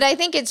 but I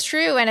think it's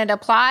true, and it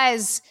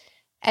applies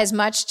as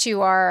much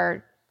to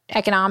our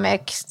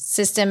economic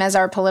system as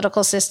our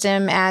political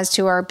system, as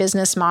to our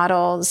business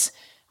models.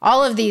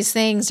 All of these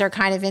things are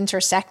kind of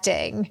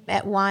intersecting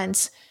at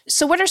once.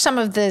 So what are some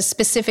of the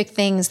specific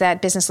things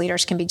that business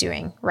leaders can be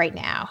doing right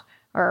now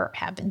or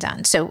have been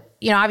done? So,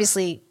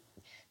 obviously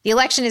the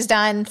election is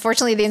done.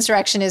 Fortunately, the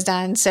insurrection is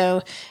done.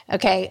 So,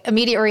 okay,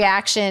 immediate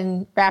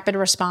reaction, rapid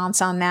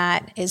response on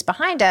that is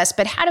behind us.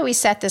 But how do we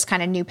set this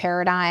kind of new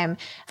paradigm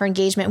for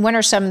engagement? What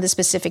are some of the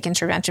specific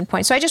intervention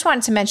points? So I just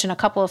wanted to mention a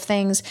couple of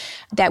things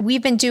that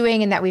we've been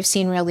doing and that we've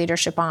seen real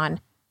leadership on.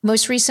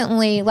 Most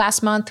recently,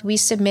 last month, we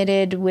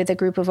submitted with a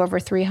group of over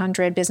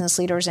 300 business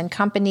leaders and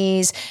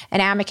companies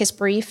an amicus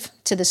brief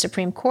to the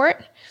Supreme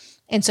Court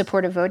in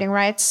support of voting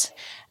rights.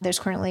 There's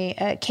currently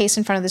a case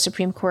in front of the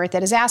Supreme Court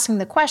that is asking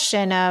the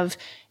question of,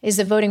 is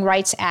the Voting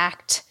Rights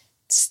Act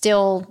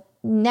still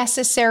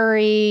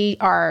necessary?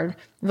 Are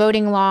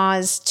voting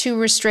laws too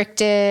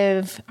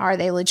restrictive? Are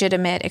they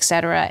legitimate, et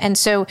cetera? And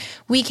so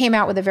we came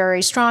out with a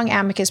very strong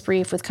amicus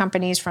brief with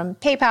companies from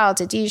PayPal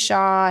to D.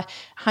 Shaw,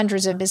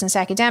 hundreds of business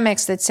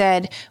academics that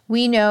said,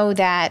 we know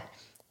that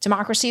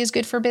democracy is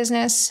good for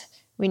business.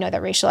 We know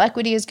that racial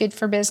equity is good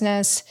for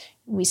business.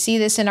 We see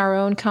this in our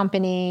own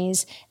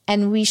companies,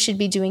 and we should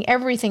be doing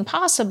everything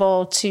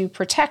possible to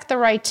protect the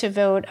right to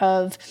vote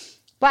of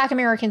Black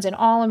Americans and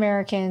all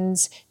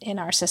Americans in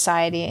our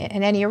society.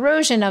 And any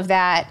erosion of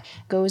that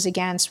goes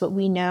against what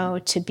we know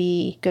to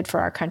be good for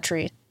our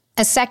country.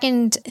 A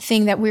second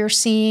thing that we're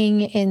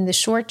seeing in the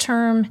short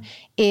term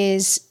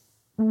is,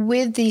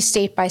 with the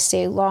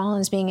state-by-state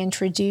laws being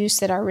introduced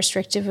that are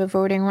restrictive of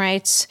voting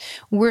rights,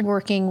 we're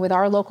working with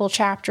our local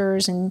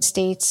chapters in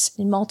states,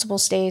 in multiple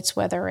states,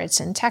 whether it's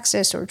in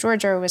Texas or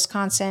Georgia or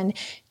Wisconsin,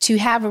 to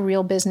have a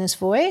real business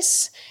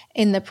voice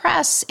in the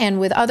press and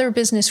with other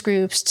business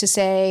groups to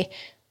say,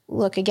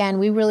 look, again,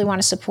 we really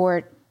want to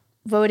support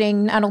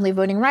voting, not only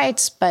voting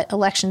rights, but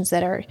elections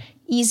that are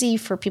easy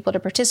for people to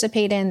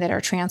participate in, that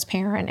are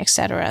transparent, et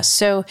cetera.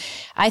 So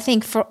I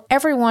think for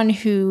everyone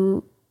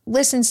who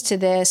listens to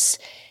this,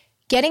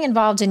 getting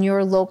involved in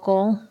your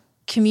local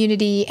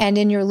community and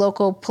in your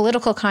local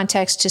political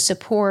context to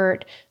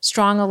support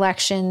strong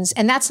elections.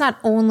 And that's not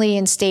only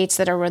in states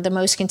that are the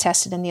most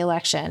contested in the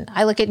election.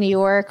 I look at New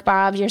York,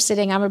 Bob, you're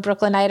sitting, I'm a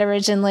Brooklynite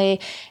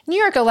originally. New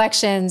York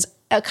elections,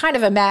 kind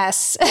of a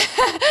mess.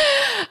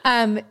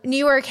 New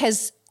York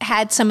has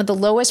had some of the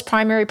lowest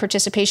primary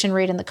participation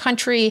rate in the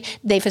country.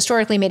 They've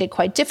historically made it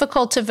quite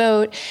difficult to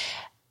vote.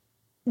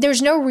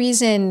 There's no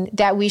reason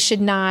that we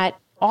should not,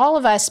 all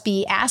of us,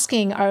 be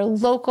asking our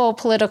local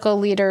political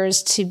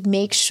leaders to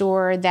make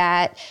sure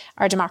that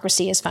our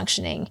democracy is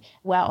functioning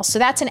well. So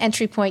that's an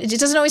entry point. It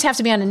doesn't always have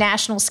to be on a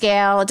national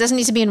scale. It doesn't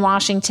need to be in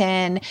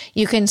Washington.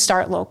 You can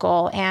start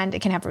local, and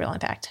it can have a real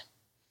impact.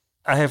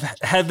 I have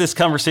had this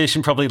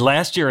conversation probably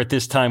last year at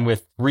this time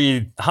with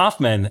Reid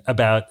Hoffman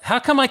about how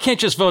come I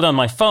can't just vote on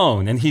my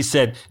phone? And he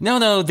said,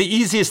 no, the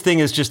easiest thing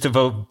is just to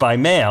vote by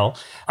mail.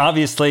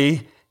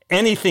 Obviously,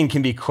 anything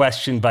can be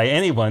questioned by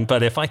anyone,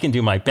 but if I can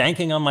do my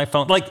banking on my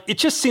phone, it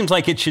just seems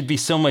like it should be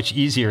so much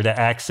easier to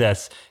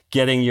access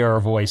getting your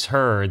voice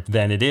heard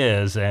than it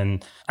is.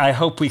 And I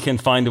hope we can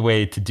find a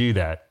way to do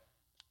that.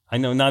 I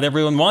know not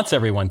everyone wants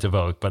everyone to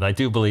vote, but I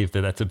do believe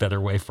that that's a better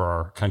way for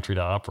our country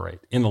to operate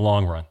in the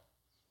long run.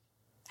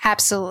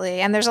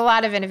 Absolutely. And there's a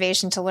lot of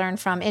innovation to learn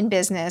from in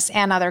business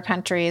and other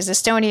countries.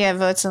 Estonia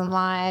votes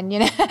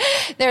online,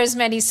 there's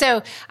many.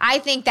 So I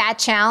think that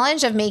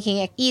challenge of making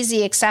it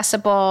easy,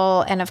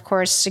 accessible, and of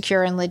course,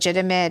 secure and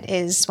legitimate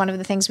is one of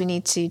the things we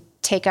need to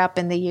take up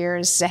in the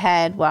years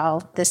ahead,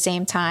 while at the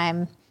same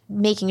time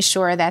making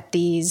sure that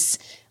these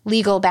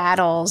legal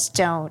battles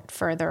don't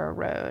further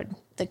erode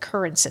the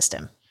current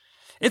system.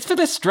 It's been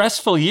a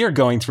stressful year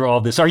going through all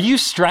this. Are you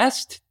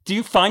stressed? Do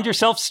you find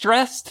yourself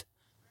stressed?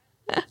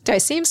 Do I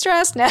seem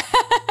stressed? No.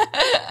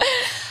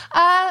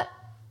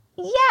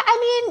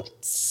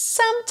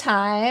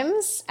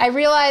 Sometimes. I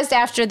realized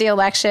after the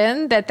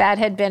election that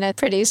had been a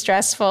pretty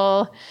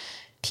stressful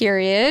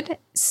period.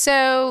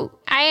 So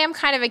I am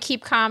kind of a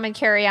keep calm and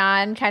carry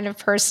on kind of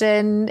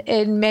person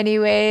in many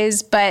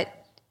ways. But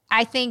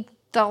I think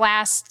the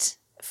last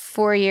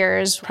 4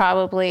 years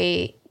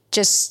probably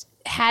just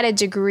had a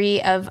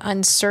degree of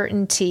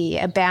uncertainty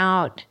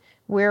about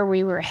where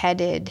we were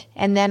headed.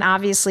 And then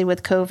obviously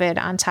with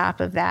COVID on top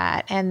of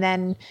that, and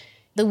then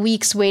the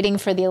weeks waiting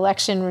for the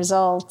election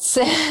results,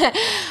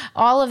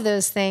 all of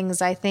those things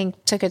I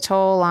think took a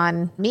toll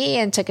on me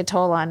and took a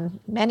toll on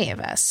many of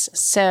us.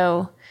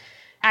 So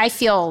I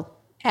feel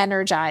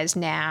energized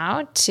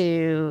now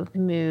to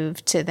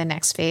move to the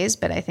next phase,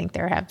 but I think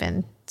there have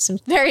been some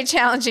very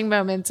challenging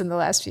moments in the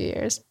last few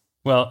years.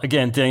 Well,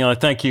 again, Daniela,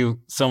 thank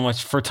you so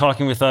much for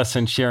talking with us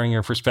and sharing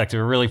your perspective.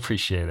 I really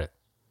appreciate it.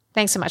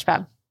 Thanks so much,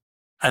 Bob.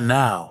 And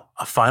now,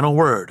 a final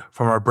word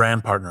from our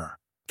brand partner,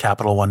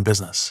 Capital One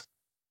Business.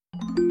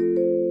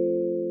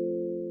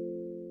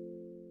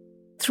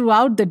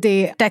 Throughout the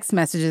day, text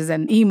messages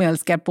and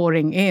emails kept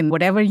pouring in.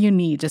 Whatever you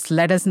need, just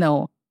let us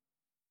know.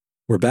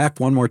 We're back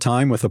one more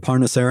time with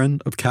Aparna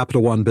Saran of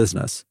Capital One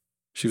Business.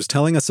 She was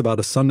telling us about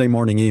a Sunday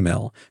morning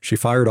email she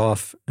fired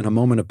off in a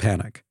moment of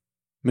panic.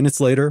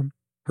 Minutes later,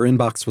 her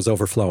inbox was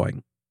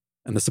overflowing.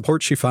 And the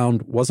support she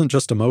found wasn't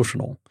just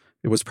emotional,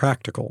 it was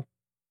practical.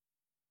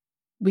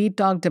 We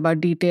talked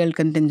about detailed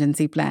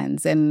contingency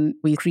plans, and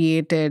we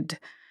created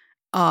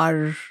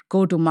our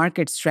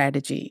go-to-market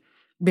strategy.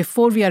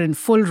 Before we are in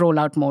full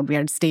rollout mode, we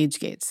had stage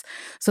gates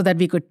so that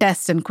we could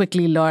test and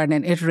quickly learn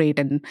and iterate.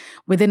 And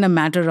within a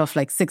matter of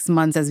 6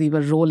 months, as we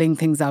were rolling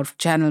things out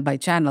channel by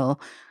channel,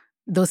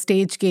 those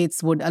stage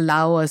gates would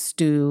allow us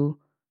to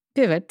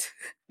pivot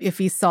if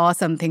we saw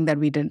something that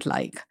we didn't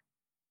like.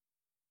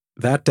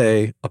 That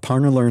day,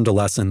 Aparna learned a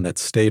lesson that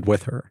stayed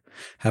with her.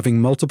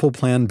 Having multiple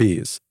plan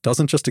Bs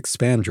doesn't just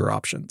expand your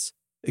options,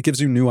 it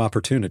gives you new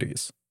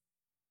opportunities.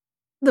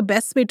 The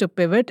best way to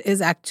pivot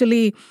is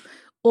actually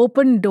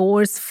open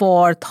doors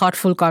for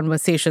thoughtful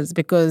conversations,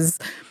 because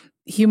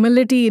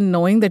humility in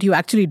knowing that you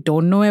actually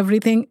don't know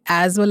everything,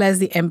 as well as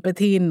the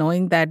empathy in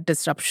knowing that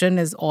disruption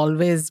is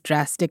always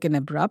drastic and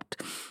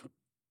abrupt,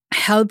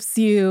 helps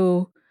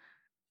you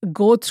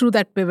go through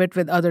that pivot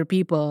with other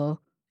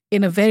people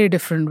in a very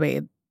different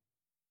way.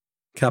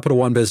 Capital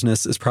One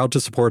Business is proud to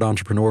support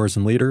entrepreneurs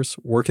and leaders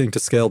working to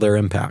scale their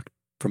impact,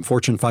 from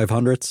Fortune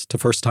 500s to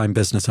first-time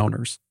business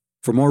owners.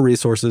 For more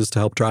resources to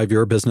help drive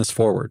your business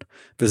forward,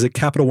 visit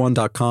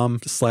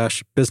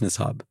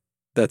CapitalOne.com/BusinessHub.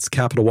 That's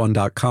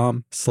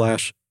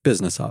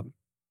CapitalOne.com/BusinessHub.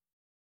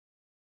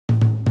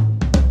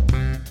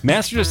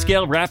 Masters of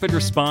Scale Rapid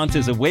Response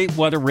is a Wait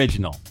What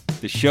original.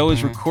 The show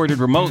is recorded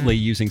remotely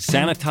using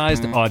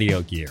sanitized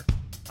audio gear.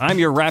 I'm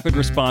your Rapid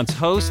Response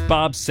host,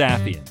 Bob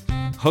Safian.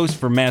 Host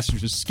for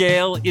Masters of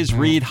Scale is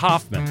Reid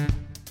Hoffman.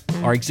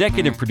 Our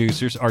executive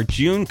producers are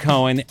June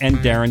Cohen and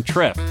Darren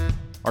Triff.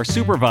 Our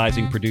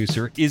supervising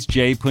producer is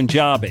Jay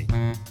Punjabi.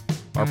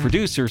 Our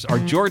producers are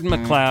Jordan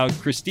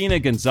McLeod, Christina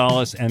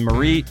Gonzalez, and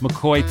Marie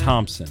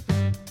McCoy-Thompson.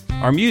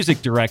 Our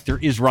music director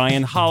is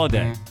Ryan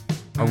Holiday.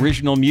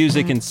 Original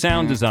music and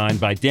sound design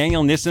by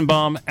Daniel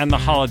Nissenbaum and the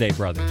Holiday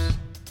Brothers.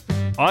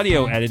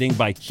 Audio editing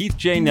by Keith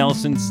J.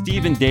 Nelson,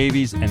 Stephen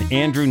Davies, and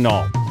Andrew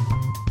Nault.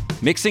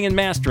 Mixing and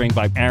mastering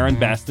by Aaron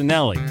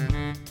Bastinelli.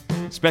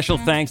 Special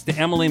thanks to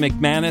Emily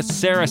McManus,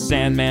 Sarah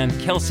Sandman,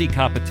 Kelsey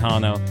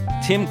Capitano,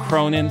 Tim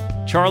Cronin,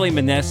 Charlie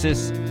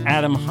Meneses,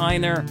 Adam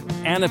Heiner,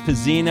 Anna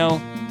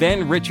Pizzino,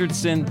 Ben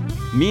Richardson,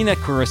 Mina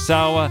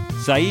Kurosawa,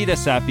 Saida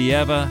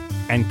Sapieva,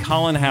 and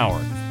Colin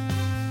Howard.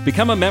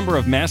 Become a member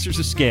of Masters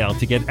of Scale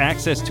to get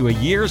access to a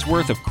year's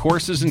worth of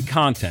courses and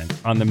content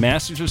on the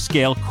Masters of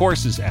Scale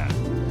Courses app.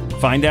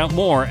 Find out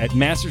more at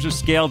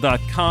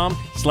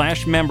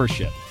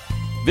mastersofscale.com/membership.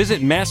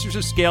 Visit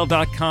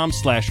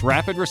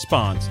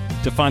mastersofscale.com/rapidresponse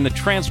to find the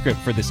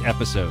transcript for this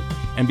episode,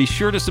 and be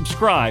sure to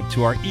subscribe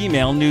to our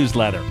email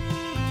newsletter.